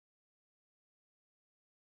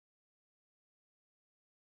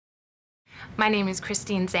My name is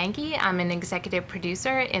Christine Zanke. I'm an executive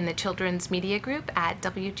producer in the Children's Media Group at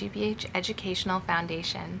WGBH Educational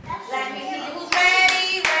Foundation.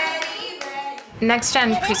 Next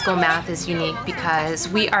Gen Preschool Math is unique because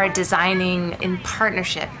we are designing in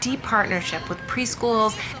partnership, deep partnership with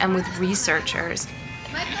preschools and with researchers.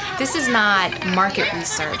 This is not market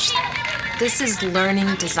research. This is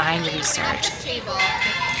learning design research.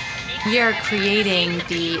 We are creating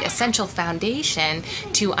the essential foundation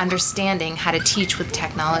to understanding how to teach with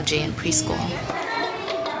technology in preschool.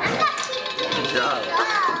 Good job.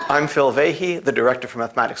 I'm Phil Vahey, the Director for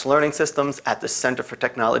Mathematics Learning Systems at the Center for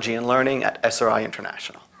Technology and Learning at SRI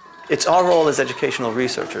International. It's our role as educational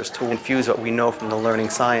researchers to infuse what we know from the learning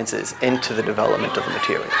sciences into the development of the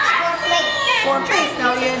materials.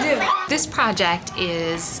 This project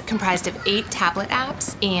is comprised of 8 tablet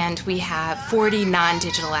apps, and we have 40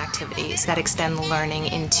 non-digital activities that extend the learning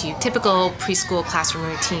into typical preschool classroom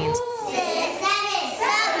routines.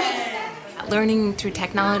 Learning through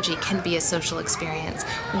technology can be a social experience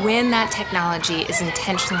when that technology is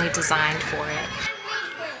intentionally designed for it.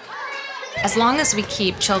 As long as we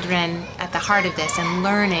keep children at the heart of this and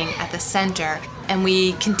learning at the center, and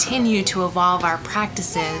we continue to evolve our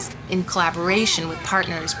practices in collaboration with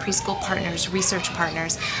partners, preschool partners, research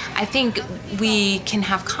partners, I think we can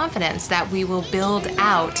have confidence that we will build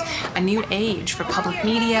out a new age for public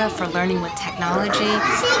media, for learning with technology.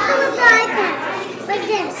 Like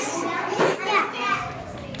this.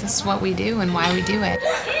 Yeah. This is what we do and why we do it.